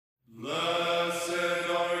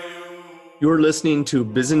You're listening to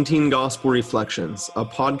Byzantine Gospel Reflections, a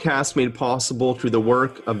podcast made possible through the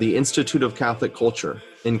work of the Institute of Catholic Culture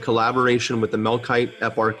in collaboration with the Melkite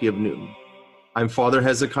Eparchy of Newton. I'm Father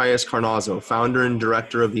Hezekiah Carnazzo, founder and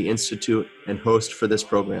director of the Institute and host for this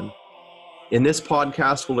program. In this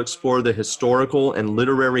podcast, we'll explore the historical and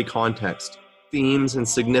literary context, themes, and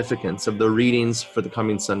significance of the readings for the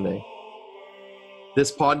coming Sunday.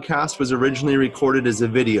 This podcast was originally recorded as a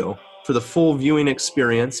video. For the full viewing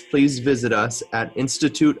experience, please visit us at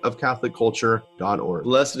instituteofcatholicculture.org.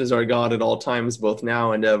 Blessed is our God at all times, both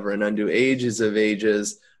now and ever, and unto ages of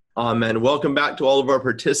ages. Amen. Welcome back to all of our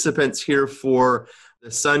participants here for the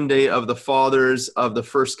Sunday of the Fathers of the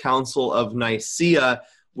First Council of Nicaea,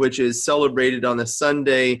 which is celebrated on the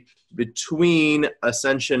Sunday between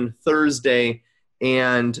Ascension Thursday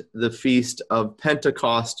and the Feast of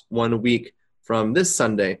Pentecost, 1 week from this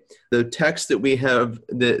Sunday. The texts that we have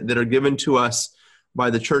that are given to us by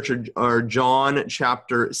the church are John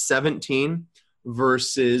chapter 17,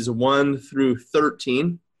 verses 1 through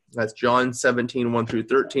 13. That's John 17, 1 through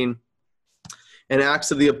 13. And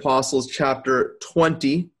Acts of the Apostles chapter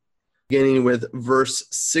 20, beginning with verse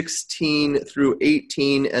 16 through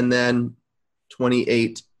 18, and then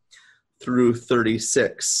 28 through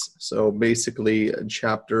 36. So basically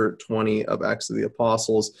chapter 20 of Acts of the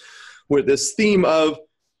Apostles, with this theme of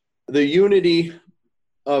the unity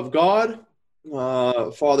of God,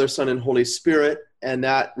 Father, Son, and Holy Spirit, and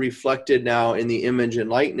that reflected now in the image and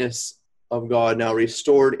likeness of God, now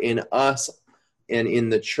restored in us and in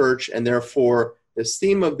the church, and therefore this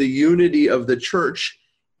theme of the unity of the church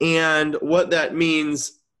and what that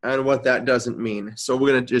means and what that doesn't mean. So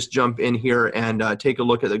we're going to just jump in here and take a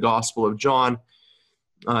look at the Gospel of John,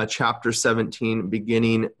 chapter 17,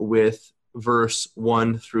 beginning with verse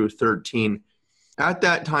 1 through 13. At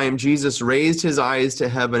that time, Jesus raised his eyes to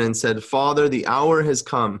heaven and said, Father, the hour has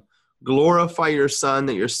come. Glorify your Son,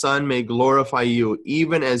 that your Son may glorify you,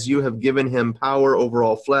 even as you have given him power over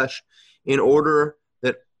all flesh, in order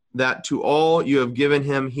that to all you have given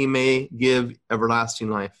him he may give everlasting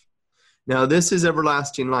life. Now this is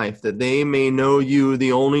everlasting life, that they may know you,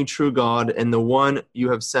 the only true God, and the one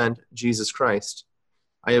you have sent, Jesus Christ.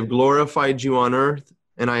 I have glorified you on earth,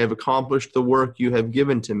 and I have accomplished the work you have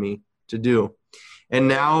given to me to do. And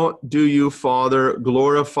now do you, Father,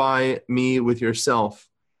 glorify me with yourself,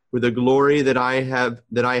 with the glory that I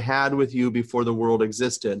had with you before the world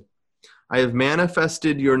existed. I have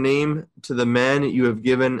manifested your name to the men you have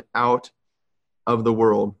given out of the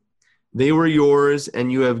world. They were yours,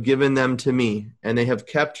 and you have given them to me, and they have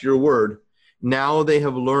kept your word. Now they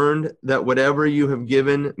have learned that whatever you have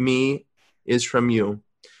given me is from you,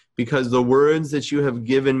 because the words that you have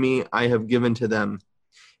given me I have given to them.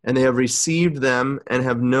 And they have received them and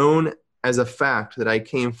have known as a fact that I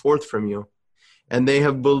came forth from you. And they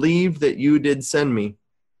have believed that you did send me.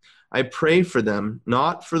 I pray for them.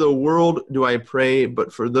 Not for the world do I pray,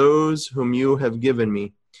 but for those whom you have given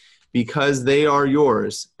me, because they are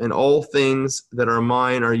yours, and all things that are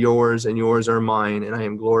mine are yours, and yours are mine, and I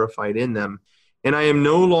am glorified in them. And I am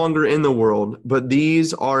no longer in the world, but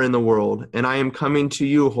these are in the world, and I am coming to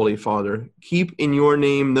you, Holy Father. Keep in your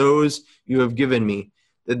name those you have given me,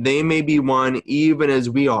 that they may be one even as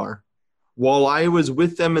we are. While I was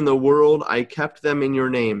with them in the world, I kept them in your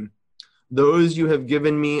name. Those you have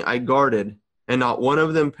given me I guarded, and not one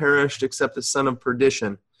of them perished except the son of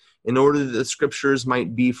perdition, in order that the scriptures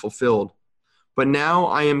might be fulfilled. But now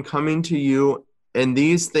I am coming to you, and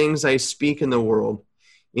these things I speak in the world,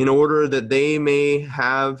 in order that they may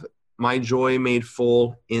have my joy made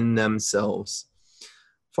full in themselves.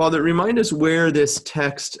 Father, remind us where this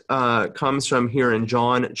text comes from here in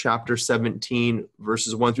John chapter 17,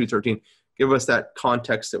 verses 1 through 13. Give us that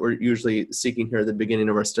context that we're usually seeking here at the beginning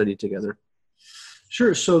of our study together.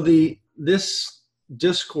 Sure. So this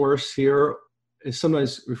discourse here is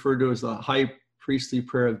sometimes referred to as the high priestly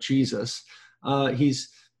prayer of Jesus. He's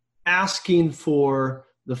asking for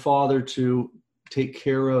the Father to take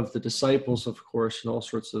care of the disciples, of course, in all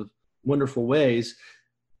sorts of wonderful ways.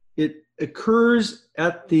 It occurs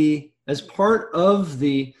as part of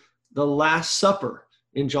the Last Supper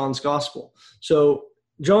in John's Gospel. So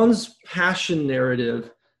John's passion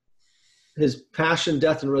narrative, his passion,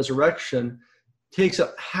 death, and resurrection, takes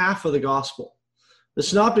up half of the Gospel. The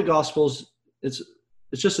Synoptic Gospels, it's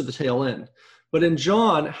just at the tail end. But in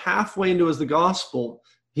John, halfway into the Gospel,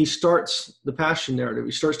 he starts the passion narrative.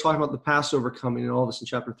 He starts talking about the Passover coming and all this in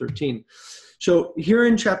chapter 13. So here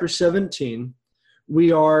in chapter 17,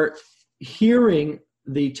 we are hearing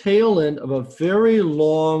the tail end of a very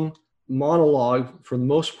long monologue, for the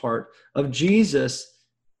most part, of Jesus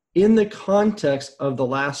in the context of the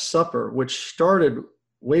Last Supper, which started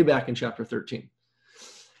way back in chapter 13.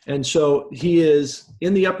 And so he is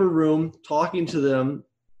in the upper room talking to them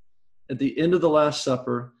at the end of the Last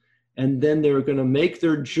Supper, and then they're going to make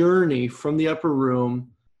their journey from the upper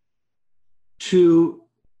room to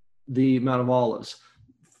the Mount of Olives.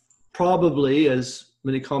 Probably, as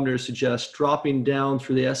many commentators suggest, dropping down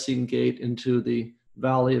through the Essene Gate into the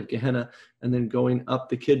Valley of Gehenna, and then going up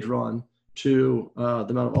the Kidron to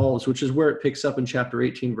the Mount of Olives, which is where it picks up in chapter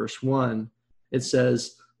 18, verse 1. It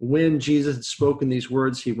says, when Jesus had spoken these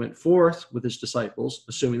words, he went forth with his disciples,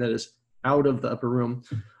 assuming that is out of the upper room,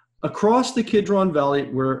 across the Kidron Valley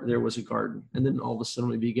where there was a garden. And then all of a sudden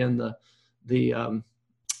we begin the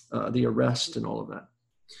arrest and all of that.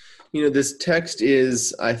 You know, this text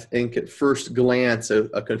is, I think, at first glance,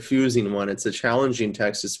 a confusing one. It's a challenging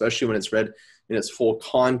text, especially when it's read in its full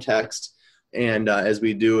context. And as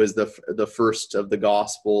we do as the first of the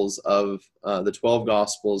Gospels of the 12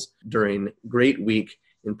 Gospels during Great Week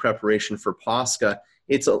in preparation for Pascha,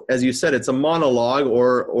 it's as you said, it's a monologue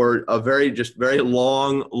or a very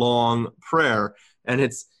long prayer, and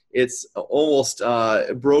it's almost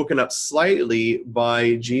broken up slightly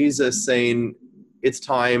by Jesus saying, "It's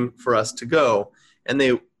time for us to go,"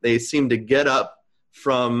 and they seem to get up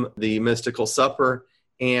from the mystical supper,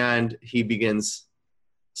 and he begins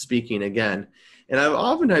speaking again. And I've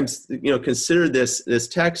oftentimes, considered this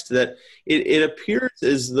text that it appears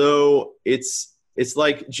as though it's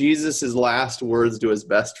like Jesus's last words to his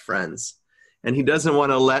best friends, and he doesn't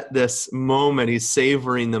want to let this moment. He's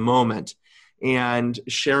savoring the moment and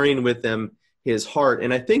sharing with them his heart.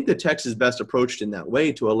 And I think the text is best approached in that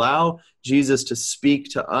way, to allow Jesus to speak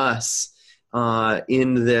to us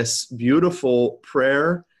in this beautiful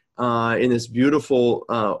prayer, in this beautiful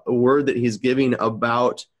word that he's giving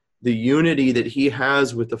about the unity that he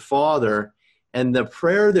has with the Father, and the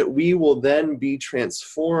prayer that we will then be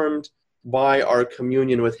transformed by our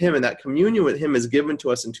communion with him. And that communion with him is given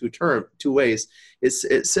to us in two ways.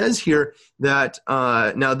 It says here that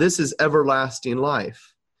now this is everlasting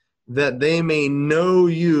life, that they may know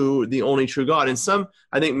you, the only true God. And some,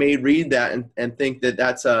 I think, may read that and think that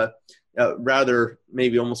that's a rather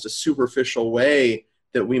maybe almost a superficial way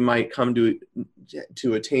that we might come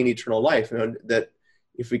to attain eternal life. That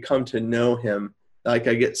if we come to know him, like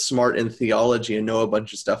I get smart in theology and know a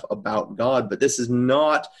bunch of stuff about God, but this is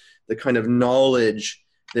not the kind of knowledge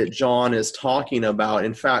that John is talking about.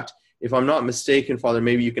 In fact, if I'm not mistaken, Father,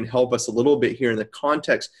 maybe you can help us a little bit here in the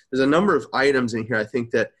context. There's a number of items in here, I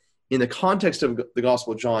think, that in the context of the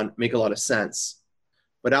Gospel of John make a lot of sense.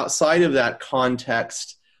 But outside of that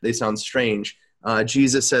context, they sound strange.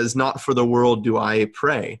 Jesus says, "Not for the world do I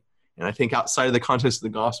pray." And I think outside of the context of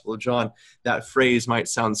the Gospel of John, that phrase might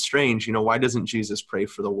sound strange. Why doesn't Jesus pray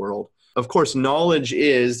for the world? Of course, knowledge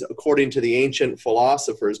is, according to the ancient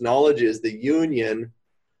philosophers, knowledge is the union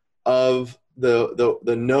of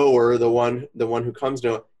the knower, the one who comes to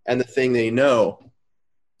know, and the thing they know.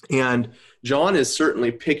 And John is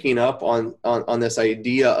certainly picking up on this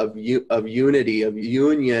idea of unity, of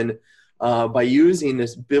union, by using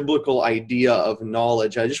this biblical idea of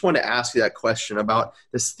knowledge. I just want to ask you that question about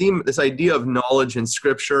this theme, this idea of knowledge in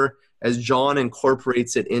Scripture, as John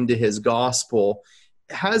incorporates it into his gospel.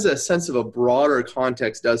 It has a sense of a broader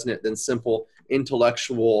context, doesn't it, than simple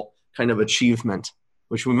intellectual kind of achievement,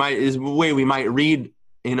 which is the way we might read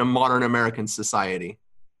in a modern American society.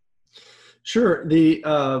 Sure. The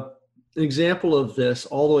example of this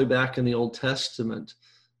all the way back in the Old Testament,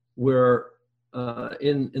 where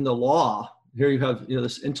in the law, here you have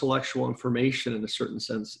this intellectual information in a certain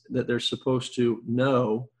sense that they're supposed to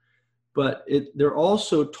know, but they're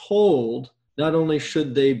also told not only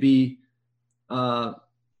should they be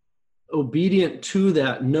obedient to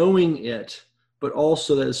that, knowing it, but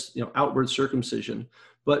also as outward circumcision.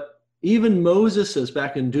 But even Moses says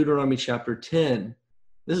back in Deuteronomy chapter 10,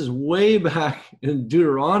 this is way back in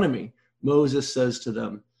Deuteronomy, Moses says to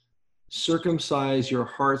them, "Circumcise your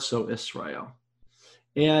hearts, O Israel."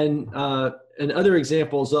 And other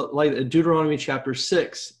examples, like Deuteronomy chapter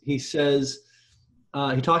 6, he says,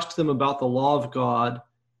 he talks to them about the law of God,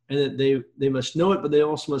 and that they must know it, but they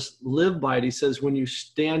also must live by it. He says, when you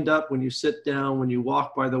stand up, when you sit down, when you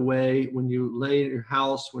walk by the way, when you lay in your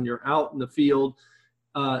house, when you're out in the field,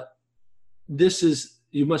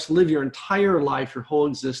 you must live your entire life, your whole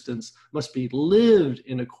existence must be lived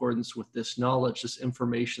in accordance with this knowledge, this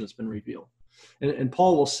information that's been revealed. And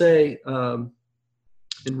Paul will say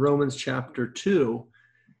in Romans chapter 2,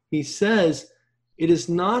 he says, "It is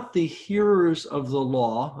not the hearers of the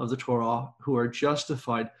law, of the Torah, who are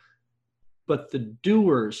justified, but the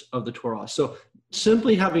doers of the Torah." So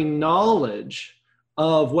simply having knowledge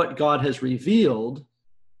of what God has revealed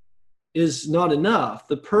is not enough.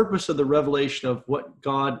 The purpose of the revelation of what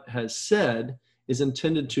God has said is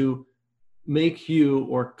intended to make you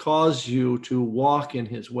or cause you to walk in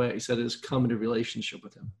his ways, that is, come into relationship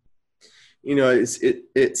with him.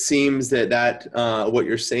 It seems that what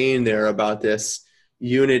you're saying there about this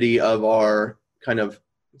unity of our kind of,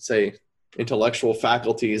 say, intellectual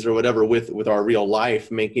faculties or whatever with our real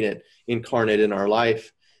life, making it incarnate in our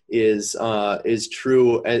life, is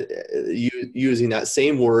true. Using that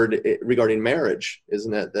same word regarding marriage,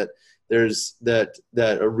 isn't it? That there's that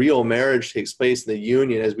a real marriage takes place in the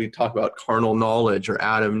union, as we talk about carnal knowledge, or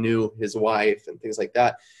Adam knew his wife and things like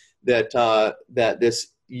that. That this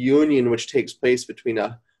union which takes place between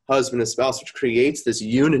a husband and spouse, which creates this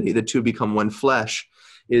unity, the two become one flesh,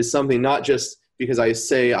 is something not just because I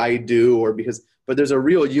say I do, but there's a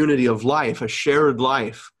real unity of life, a shared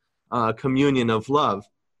life, communion of love,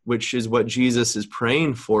 which is what Jesus is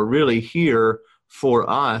praying for really here for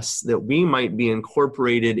us, that we might be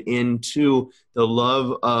incorporated into the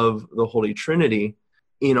love of the Holy Trinity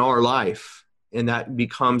in our life. And that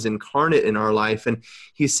becomes incarnate in our life. And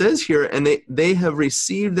he says here, and they have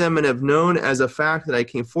received them and have known as a fact that I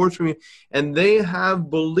came forth from you, and they have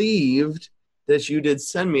believed that you did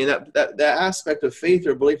send me. And that aspect of faith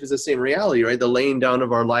or belief is the same reality, right? The laying down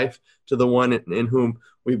of our life to the one in whom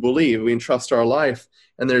we believe. We entrust our life,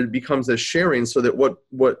 and there becomes a sharing, so that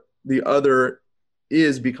what the other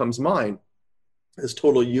is becomes mine. This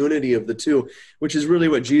total unity of the two, which is really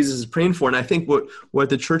what Jesus is praying for. And I think what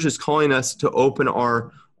the church is calling us to open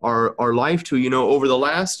our life to, over the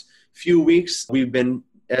last few weeks, we've been,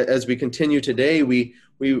 as we continue today, we've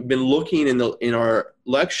been looking in our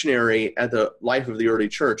lectionary at the life of the early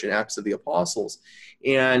church in Acts of the Apostles.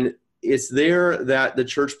 And it's there that the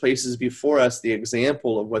church places before us the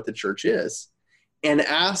example of what the church is, and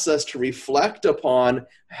asks us to reflect upon,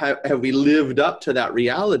 have we lived up to that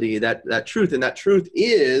reality, that truth? And that truth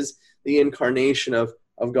is the incarnation of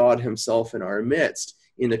God himself in our midst,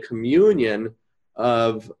 in the communion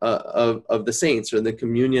of the saints, or the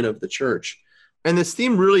communion of the church. And this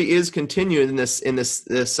theme really is continued in this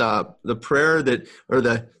the prayer that, or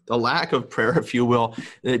the lack of prayer, if you will,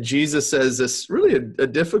 that Jesus says this really a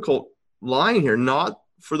difficult line here: not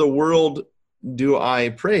for the world do I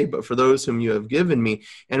pray, but for those whom you have given me.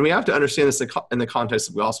 And we have to understand this in the context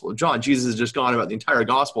of the Gospel of John. Jesus has just gone about the entire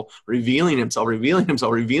Gospel, revealing himself, healing.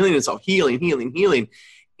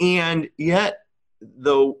 And yet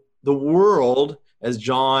the world, as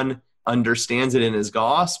John understands it in his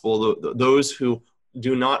Gospel, those who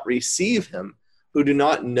do not receive him, who do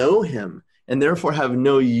not know him, and therefore have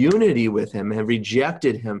no unity with him, have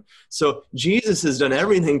rejected him. So Jesus has done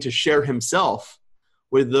everything to share himself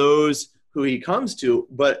with those who he comes to,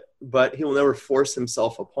 but he will never force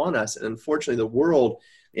himself upon us. And unfortunately, the world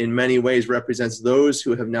in many ways represents those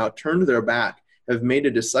who have now turned their back, have made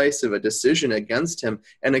a decision against him.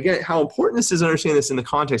 And again, how important this is to understand this in the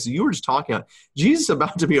context that you were just talking about. Jesus is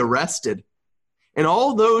about to be arrested. And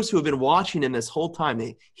all those who have been watching in this whole time,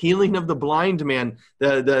 the healing of the blind man,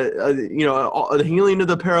 the healing of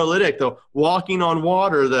the paralytic, the walking on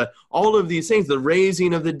water, all of these things, the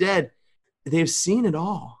raising of the dead, they've seen it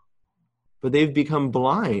all. But they've become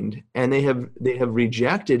blind, and they have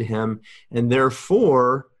rejected him, and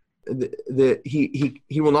therefore he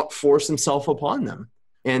will not force himself upon them.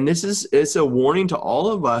 And it's a warning to all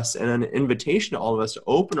of us, and an invitation to all of us to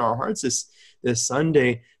open our hearts this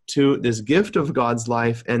Sunday to this gift of God's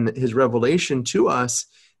life and his revelation to us,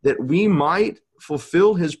 that we might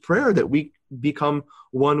fulfill his prayer, that we become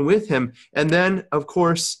one with him. And then, of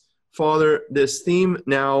course, Father, this theme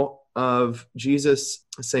now of Jesus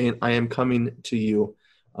saying, I am coming to you,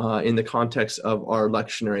 in the context of our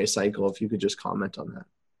lectionary cycle, if you could just comment on that.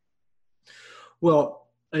 Well,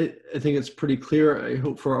 I think it's pretty clear, I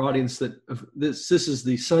hope for our audience, that this is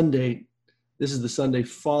the Sunday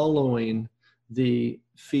following the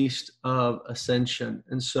Feast of Ascension.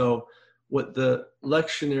 And so what the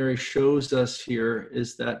lectionary shows us here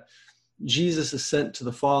is that Jesus' ascent to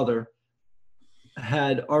the Father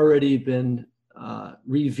had already been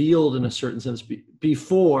revealed in a certain sense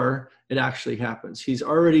before it actually happens. He's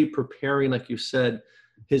already preparing, like you said,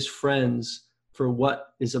 his friends for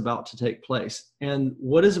what is about to take place. And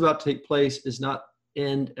what is about to take place is not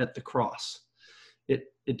end at the cross.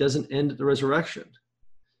 It doesn't end at the resurrection.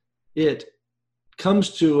 It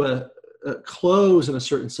comes to a close in a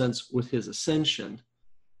certain sense with his ascension.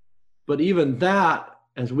 But even that,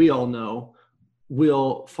 as we all know,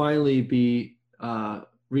 will finally be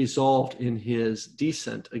resolved in his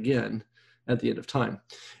descent again at the end of time.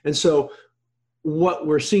 And so what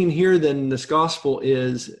we're seeing here then in this gospel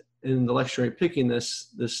is, in the lectionary picking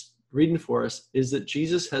this reading for us is that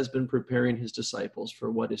Jesus has been preparing his disciples for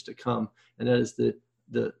what is to come, and that is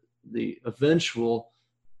the eventual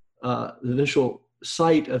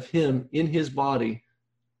sight of him in his body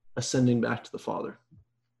ascending back to the Father.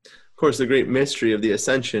 Of course, the great mystery of the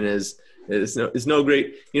ascension is no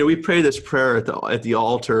great. We pray this prayer at the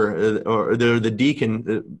altar, or the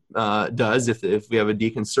deacon does if we have a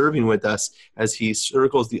deacon serving with us, as he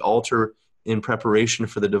circles the altar in preparation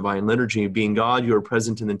for the divine liturgy. Being God, you are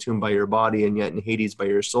present in the tomb by your body, and yet in Hades by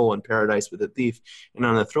your soul, in paradise with the thief, and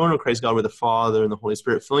on the throne of Christ God with the Father and the Holy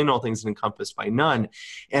Spirit, filling all things and encompassed by none.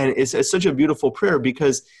 And it's such a beautiful prayer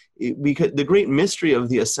because the great mystery of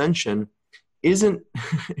the ascension isn't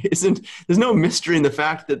there's no mystery in the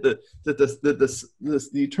fact that the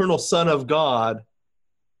eternal Son of God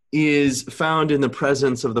is found in the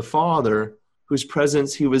presence of the Father, whose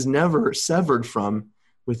presence he was never severed from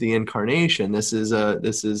with the incarnation. This is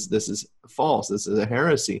false. This is a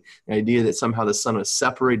heresy. The idea that somehow the Son was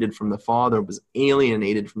separated from the Father, was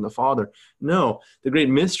alienated from the Father. No, the great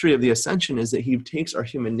mystery of the ascension is that he takes our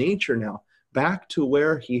human nature now back to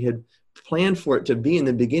where he had planned for it to be in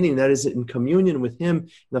the beginning. That is, in communion with him,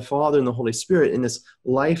 the Father and the Holy Spirit, in this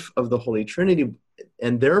life of the Holy Trinity,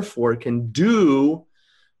 and therefore can do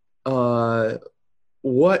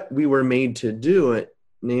what we were made to do,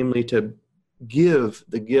 namely to give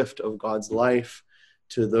the gift of God's life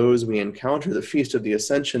to those we encounter. The Feast of the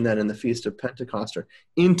Ascension then and the Feast of Pentecost are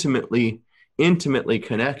intimately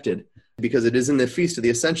connected, because it is in the Feast of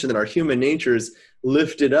the Ascension that our human nature is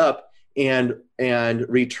lifted up and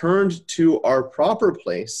returned to our proper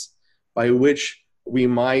place, by which we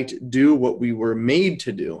might do what we were made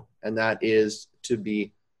to do, and that is to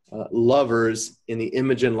be lovers in the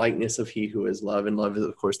image and likeness of he who is love. And love is,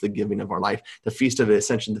 of course, the giving of our life. The Feast of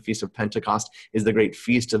Ascension, the Feast of Pentecost, is the great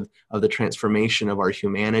feast of the transformation of our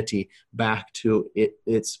humanity back to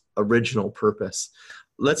its original purpose.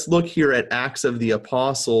 Let's look here at Acts of the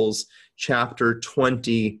Apostles, chapter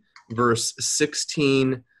 20, verse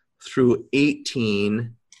 16 through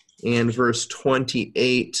 18, and verse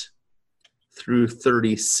 28 through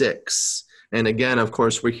 36. And again, of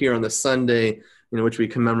course, we're here on the Sunday in which we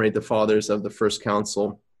commemorate the fathers of the First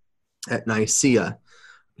Council at Nicaea,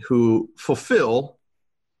 who fulfill,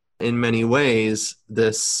 in many ways,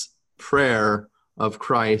 this prayer of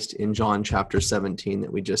Christ in John chapter 17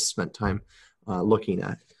 that we just spent time looking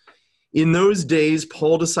at. In those days,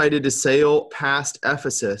 Paul decided to sail past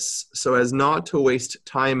Ephesus so as not to waste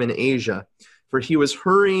time in Asia, for he was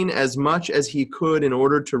hurrying as much as he could in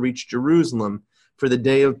order to reach Jerusalem for the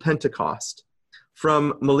day of Pentecost.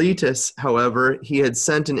 From Miletus, however, he had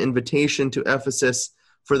sent an invitation to Ephesus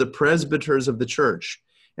for the presbyters of the church.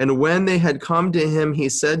 And when they had come to him, he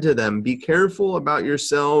said to them, "Be careful about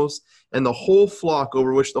yourselves and the whole flock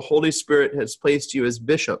over which the Holy Spirit has placed you as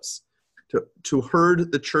bishops, to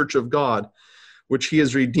herd the church of God, which he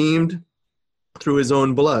has redeemed through his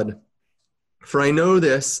own blood. For I know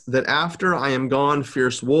this, that after I am gone,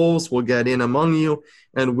 fierce wolves will get in among you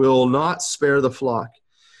and will not spare the flock.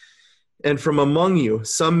 And from among you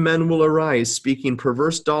some men will arise, speaking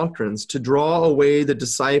perverse doctrines, to draw away the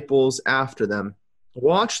disciples after them.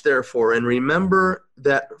 Watch therefore, and remember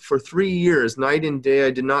that for 3 years, night and day,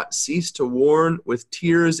 I did not cease to warn with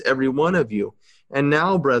tears every one of you. And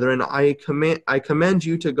now, brethren, I commend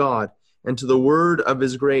you to God and to the word of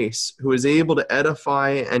his grace, who is able to edify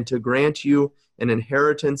and to grant you an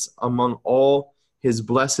inheritance among all his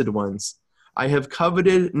blessed ones. I have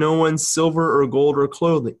coveted no one's silver or gold or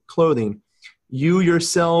clothing. You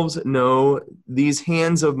yourselves know these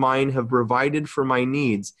hands of mine have provided for my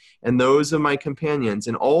needs and those of my companions.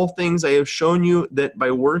 In all things I have shown you that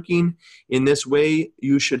by working in this way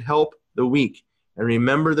you should help the weak. And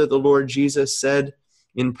remember that the Lord Jesus said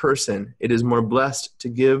in person, 'It is more blessed to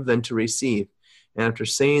give than to receive.' And after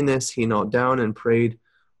saying this, he knelt down and prayed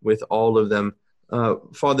with all of them."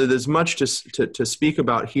 Father, there's much to speak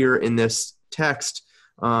about here in this text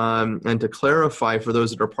and to clarify for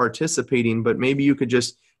those that are participating, but maybe you could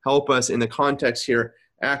just help us in the context here,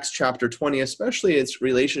 Acts chapter 20, especially its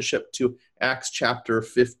relationship to Acts chapter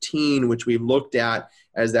 15, which we've looked at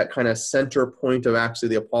as that kind of center point of Acts of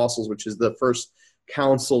the Apostles, which is the first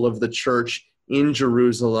council of the church in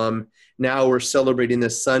Jerusalem. Now we're celebrating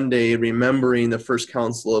this Sunday, remembering the first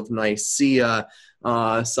council of Nicaea,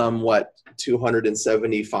 somewhat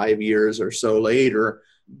 275 years or so later.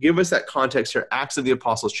 Give us that context here, Acts of the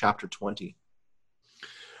Apostles, chapter 20.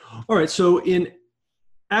 All right, so in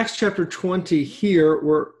Acts chapter 20 here,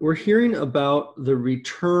 we're hearing about the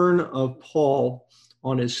return of Paul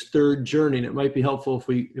on his third journey. And it might be helpful if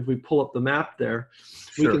we pull up the map there.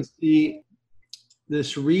 Sure. We can see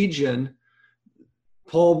this region.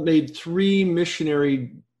 Paul made 3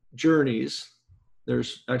 missionary journeys.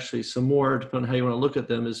 There's actually some more, depending on how you want to look at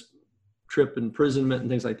them, as trip, imprisonment, and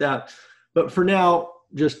things like that. But for now,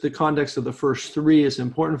 just the context of the first 3 is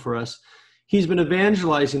important for us. He's been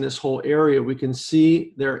evangelizing this whole area. We can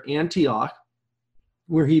see there Antioch,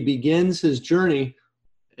 where he begins his journey,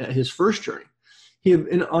 his first journey.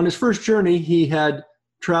 On his first journey, he had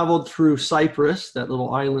traveled through Cyprus, that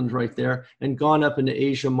little island right there, and gone up into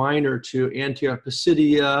Asia Minor to Antioch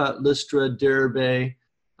Pisidia, Lystra, Derbe,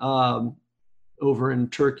 over in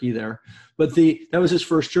Turkey there. But that was his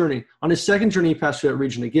first journey. On his second journey, he passed through that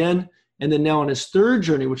region again. And then now on his third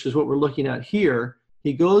journey, which is what we're looking at here,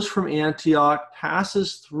 he goes from Antioch,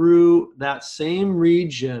 passes through that same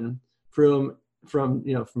region from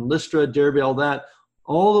Lystra, Derbe, all that,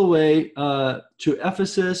 all the way to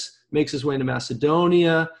Ephesus, makes his way into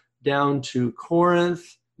Macedonia, down to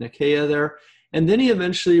Corinth, Nicaea there. And then he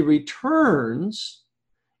eventually returns,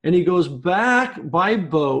 and he goes back by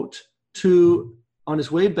boat on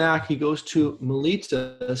his way back, he goes to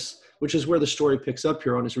Miletus, which is where the story picks up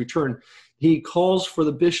here on his return. He calls for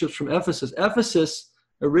the bishops from Ephesus. Ephesus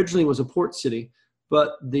originally was a port city,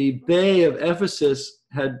 but the bay of Ephesus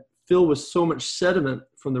had filled with so much sediment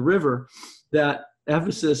from the river that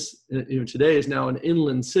Ephesus, today, is now an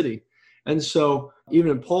inland city. And so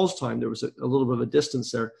even in Paul's time, there was a little bit of a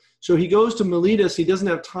distance there. So he goes to Miletus. He doesn't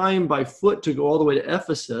have time by foot to go all the way to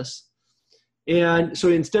Ephesus. And so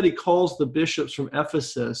instead he calls the bishops from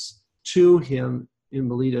Ephesus to him in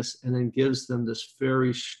Miletus and then gives them this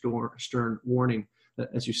very stern warning that,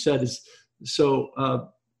 as you said, is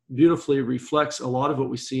so beautifully reflects a lot of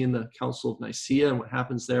what we see in the Council of Nicaea and what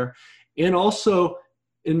happens there. And also,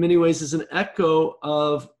 in many ways, is an echo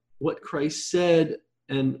of what Christ said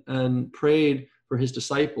and prayed for his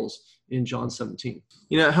disciples in John 17.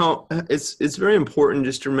 How it's very important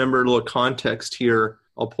just to remember a little context here.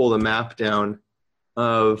 I'll pull the map down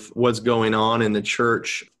of what's going on in the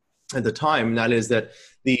church at the time. And that is that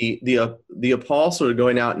the apostles are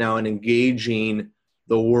going out now and engaging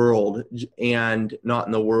the world, and not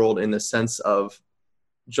in the world in the sense of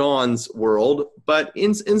John's world, but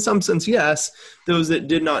in some sense, yes, those that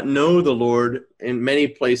did not know the Lord in many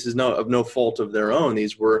places of no fault of their own.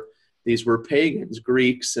 These were pagans,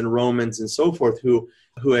 Greeks and Romans and so forth, who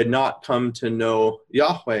had not come to know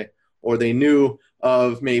Yahweh, or they knew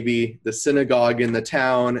of maybe the synagogue in the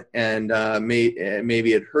town and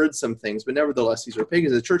maybe had heard some things, but nevertheless, these were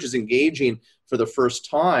pagans. The church is engaging for the first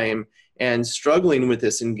time and struggling with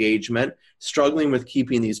this engagement, struggling with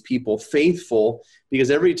keeping these people faithful,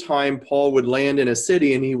 because every time Paul would land in a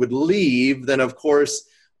city and he would leave, then of course,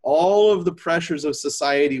 all of the pressures of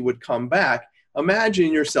society would come back.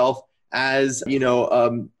 Imagine yourself as,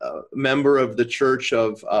 a member of the church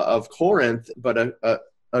of Corinth, but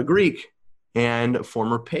a Greek and a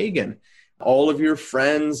former pagan. All of your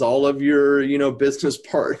friends, all of your, business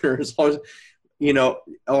partners,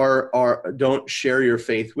 don't share your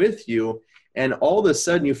faith with you. And all of a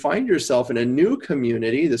sudden you find yourself in a new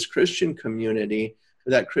community, this Christian community.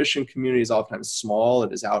 That Christian community is oftentimes small,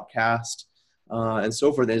 it is outcast, and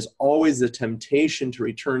so forth. There's always the temptation to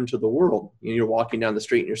return to the world. You're walking down the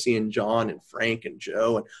street and you're seeing John and Frank and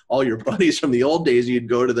Joe and all your buddies from the old days. You'd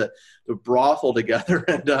go to the brothel together,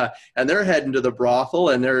 and they're heading to the brothel,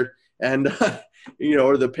 or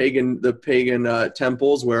the pagan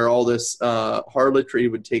temples where all this harlotry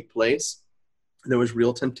would take place. There was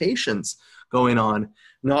real temptations going on.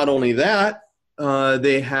 Not only that,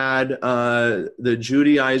 they had the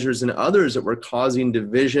Judaizers and others that were causing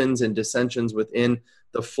divisions and dissensions within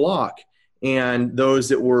the flock, and those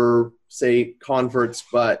that were, say, converts,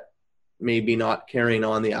 but maybe not carrying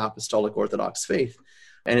on the apostolic Orthodox faith.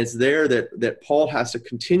 And it's there that Paul has to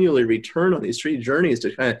continually return on these 3 journeys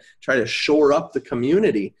to kind of try to shore up the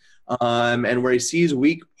community. And where he sees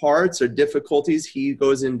weak parts or difficulties, he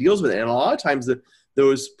goes and deals with it. And a lot of times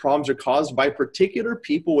those problems are caused by particular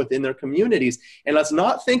people within their communities. And let's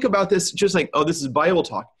not think about this just like, oh, this is Bible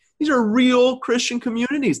talk. These are real Christian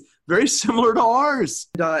communities, very similar to ours.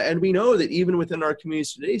 And we know that even within our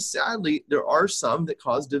communities today, sadly, there are some that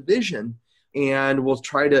cause division. And we'll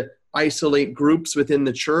try to isolate groups within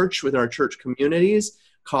the church, within our church communities,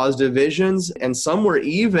 cause divisions. And some were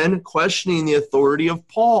even questioning the authority of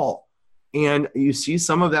Paul. And you see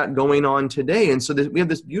some of that going on today. And so we have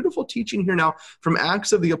this beautiful teaching here now from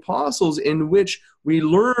Acts of the Apostles, in which we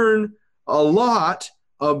learn a lot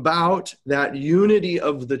about that unity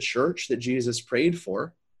of the church that Jesus prayed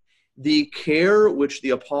for, the care which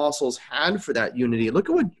the apostles had for that unity. Look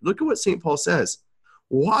at what St. Paul says.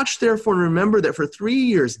 Watch therefore and remember that for 3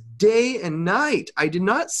 years, day and night, I did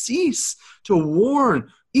not cease to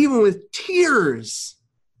warn, even with tears,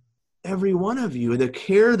 every one of you. The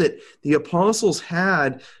care that the apostles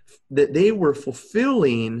had, that they were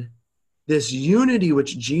fulfilling this unity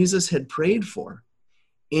which Jesus had prayed for,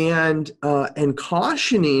 and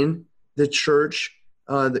cautioning the church,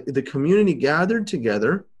 the community gathered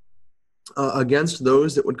together against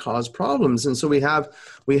those that would cause problems. And so we have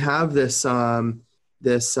this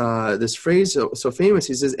this phrase so famous.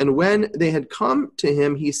 He says, "And when they had come to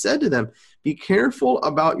him, he said to them, 'Be careful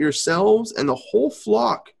about yourselves and the whole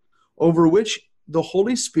flock over which the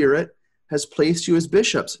Holy Spirit has placed you as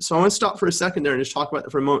bishops.'" So I want to stop for a second there and just talk about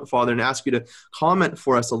that for a moment, Father, and ask you to comment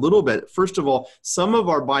for us a little bit. First of all, some of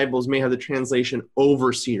our Bibles may have the translation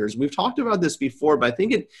overseers. We've talked about this before, but I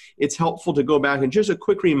think it's helpful to go back and just a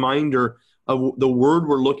quick reminder of the word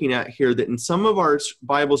we're looking at here, that in some of our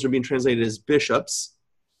Bibles are being translated as bishops,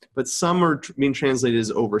 but some are being translated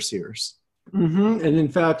as overseers. Mm-hmm. And in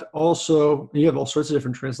fact, also, you have all sorts of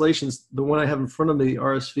different translations. The one I have in front of me, the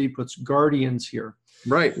RSV, puts guardians here.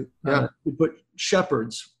 Right. Yeah. We put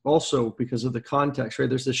shepherds also because of the context, right?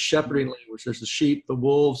 There's this shepherding language. There's the sheep, the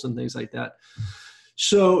wolves, and things like that.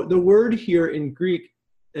 So the word here in Greek,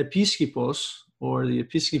 episkopos, or the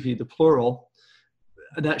episkopi, the plural,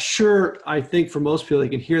 that sure, I think for most people, they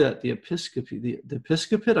can hear that, the episcopi, the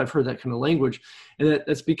episcopate, I've heard that kind of language. And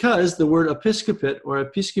that's because the word episcopate or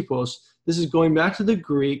episkopos, this is going back to the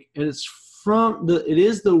Greek, and it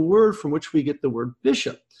is the word from which we get the word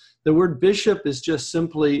bishop. The word bishop is just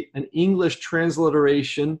simply an English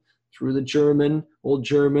transliteration through the German, Old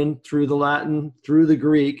German, through the Latin, through the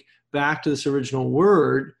Greek, back to this original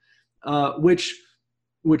word, which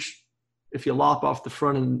if you lop off the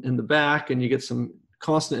front and the back and you get some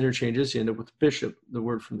consonant interchanges, you end up with bishop, the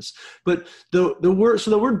word from this. But the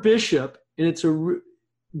word bishop, and it's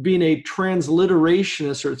being a transliteration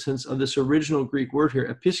in a certain sense of this original Greek word here,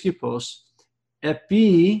 episkopos,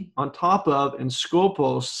 epi on top of, and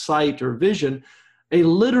skopos, sight or vision. A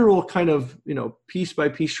literal kind of, piece by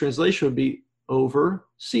piece translation would be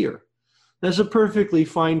overseer. That's a perfectly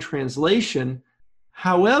fine translation.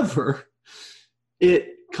 However,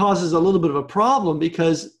 it causes a little bit of a problem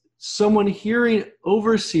because someone hearing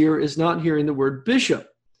overseer is not hearing the word bishop.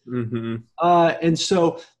 Mm-hmm. And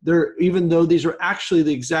so even though these are actually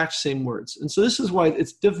the exact same words. And so this is why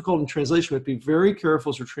it's difficult in translation. We have to be very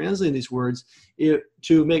careful as we're translating these words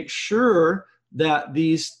to make sure that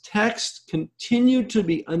these texts continue to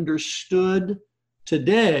be understood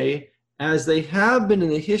today as they have been in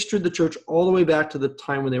the history of the church all the way back to the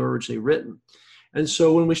time when they were originally written. And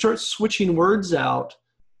so when we start switching words out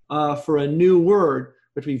for a new word,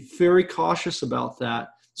 we have to be very cautious about that.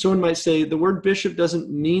 Someone might say the word bishop doesn't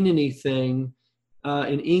mean anything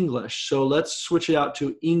in English, so let's switch it out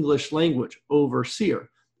to English language, overseer.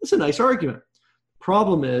 That's a nice argument.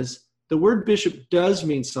 Problem is, the word bishop does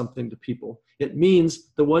mean something to people. It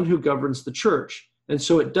means the one who governs the church. And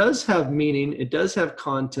so it does have meaning, it does have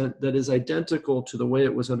content that is identical to the way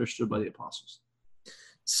it was understood by the apostles.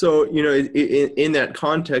 So, in that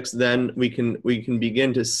context, then we can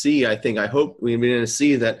begin to see, I hope we can begin to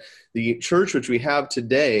see that the church which we have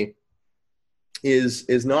today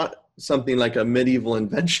is not something like a medieval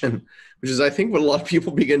invention, which is, I think, what a lot of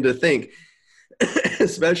people begin to think,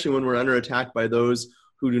 especially when we're under attack by those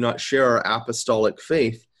who do not share our apostolic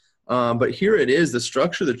faith. But here it is, the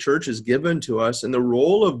structure of the church is given to us, and the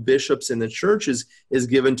role of bishops in the church is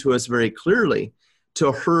given to us very clearly,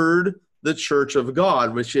 to herd the church of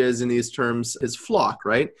God, which is in these terms his flock,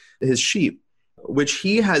 right? His sheep, which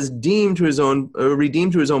he has redeemed to his own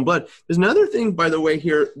blood. There's another thing, by the way,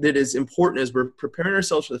 here that is important as we're preparing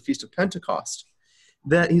ourselves for the Feast of Pentecost,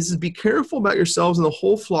 that he says, "Be careful about yourselves and the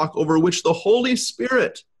whole flock over which the Holy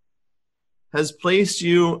Spirit has placed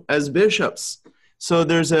you as bishops." So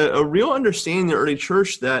there's a real understanding in the early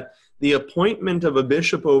church that the appointment of a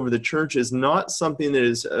bishop over the church is not something that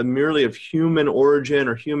is merely of human origin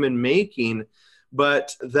or human making,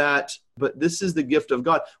 but this is the gift of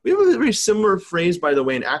God. We have a very similar phrase, by the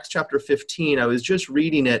way, in Acts chapter 15. I was just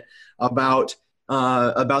reading it about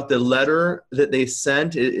the letter that they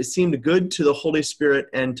sent. It seemed good to the Holy Spirit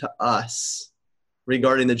and to us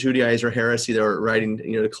regarding the Judaizer heresy they were writing,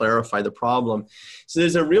 to clarify the problem. So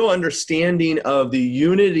there's a real understanding of the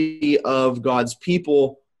unity of God's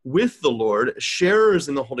people with the Lord, sharers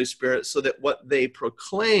in the Holy Spirit, so that what they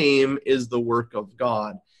proclaim is the work of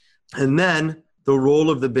God. And then the role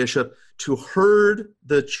of the bishop to herd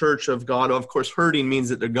the church of God. Of course, herding means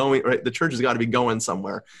that they're going, right? The church has got to be going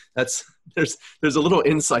somewhere. There's a little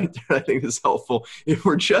insight there I think is helpful. If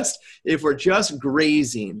we're just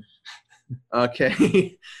grazing,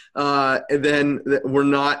 okay, then we're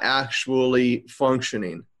not actually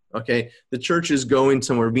functioning. Okay, the church is going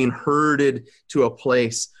somewhere, being herded to a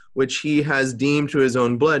place which he has deemed to his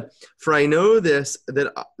own blood. For I know this,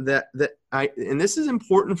 and this is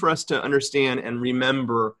important for us to understand and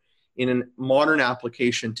remember in a modern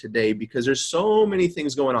application today, because there's so many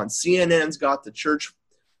things going on. CNN's got the church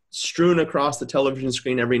strewn across the television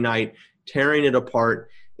screen every night, tearing it apart.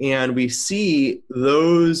 And we see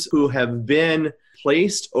those who have been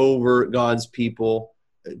placed over God's people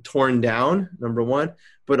torn down, number one,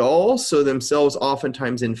 but also themselves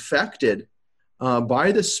oftentimes infected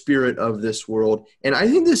by the spirit of this world. And I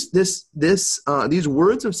think these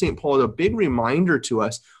words of St. Paul are a big reminder to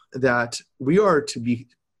us that we are to be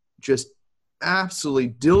just absolutely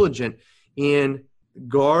diligent in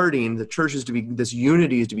guarding the churches, to be, this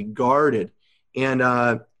unity is to be guarded,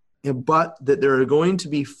 but that there are going to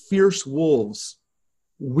be fierce wolves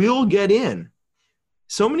will get in.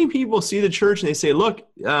 So many people see the church and they say, look,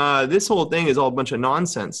 this whole thing is all a bunch of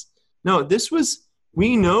nonsense. No,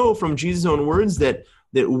 we know from Jesus' own words that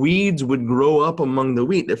weeds would grow up among the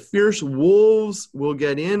wheat, that fierce wolves will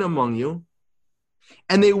get in among you,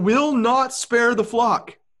 and they will not spare the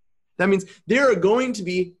flock. That means there are going to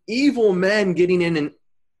be evil men getting in,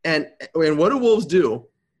 and what do wolves do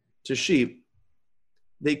to sheep?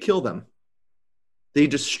 They kill them. They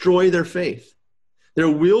destroy their faith. There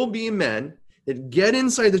will be men that get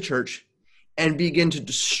inside the church and begin to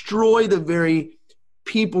destroy the very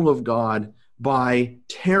people of God by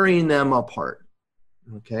tearing them apart,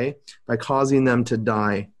 okay? By causing them to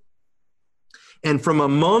die. And from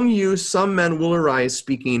among you, some men will arise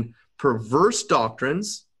speaking perverse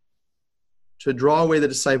doctrines to draw away the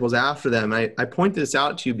disciples after them. I point this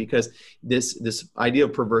out to you because this idea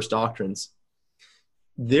of perverse doctrines,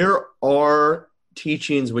 there are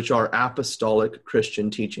teachings which are apostolic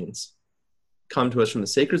Christian teachings, come to us from the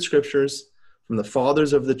sacred scriptures, from the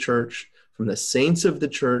fathers of the church, from the saints of the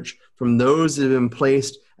church, from those that have been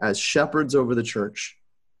placed as shepherds over the church.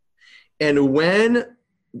 And when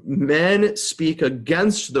men speak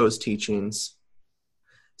against those teachings,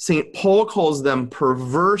 St. Paul calls them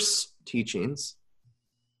perverse teachings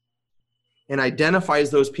and identifies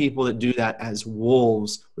those people that do that as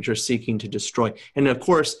wolves, which are seeking to destroy. And of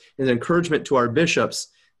course, an encouragement to our bishops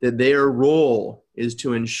that their role is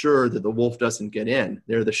to ensure that the wolf doesn't get in.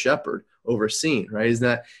 They're the shepherd overseeing, right? Isn't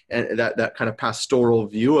that, and that kind of pastoral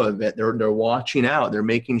view of it? They're watching out. They're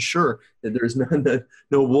making sure that there's no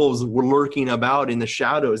wolves lurking about in the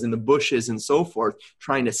shadows, in the bushes, and so forth,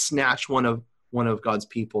 trying to snatch one of God's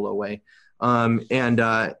people away.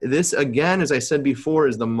 This, again, as I said before,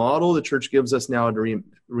 is the model the church gives us now to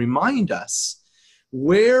remind us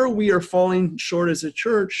where we are falling short as a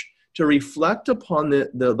church, to reflect upon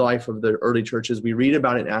the life of the early churches. We read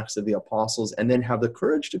about it in Acts of the Apostles, and then have the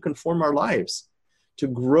courage to conform our lives, to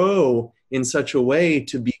grow in such a way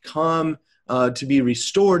to become, to be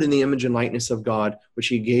restored in the image and likeness of God, which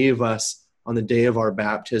he gave us on the day of our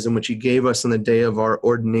baptism, which he gave us on the day of our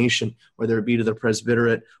ordination, whether it be to the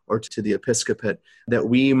presbyterate or to the episcopate, that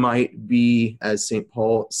we might be, as St.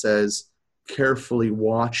 Paul says, carefully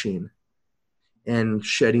watching and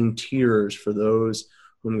shedding tears for those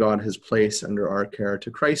whom God has placed under our care.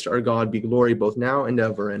 To Christ our God be glory both now and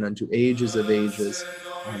ever, and unto ages of ages.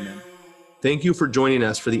 Amen. Thank you for joining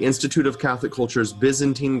us for the Institute of Catholic Culture's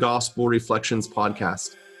Byzantine Gospel Reflections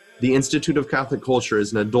podcast. The Institute of Catholic Culture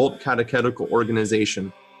is an adult catechetical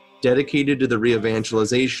organization dedicated to the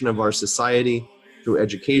re-evangelization of our society through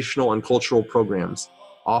educational and cultural programs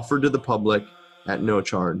offered to the public at no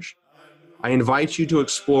charge. I invite you to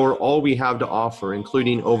explore all we have to offer,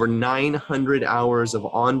 including over 900 hours of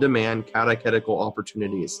on-demand catechetical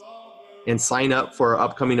opportunities, and sign up for our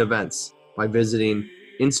upcoming events by visiting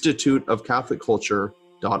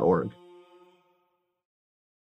instituteofcatholicculture.org.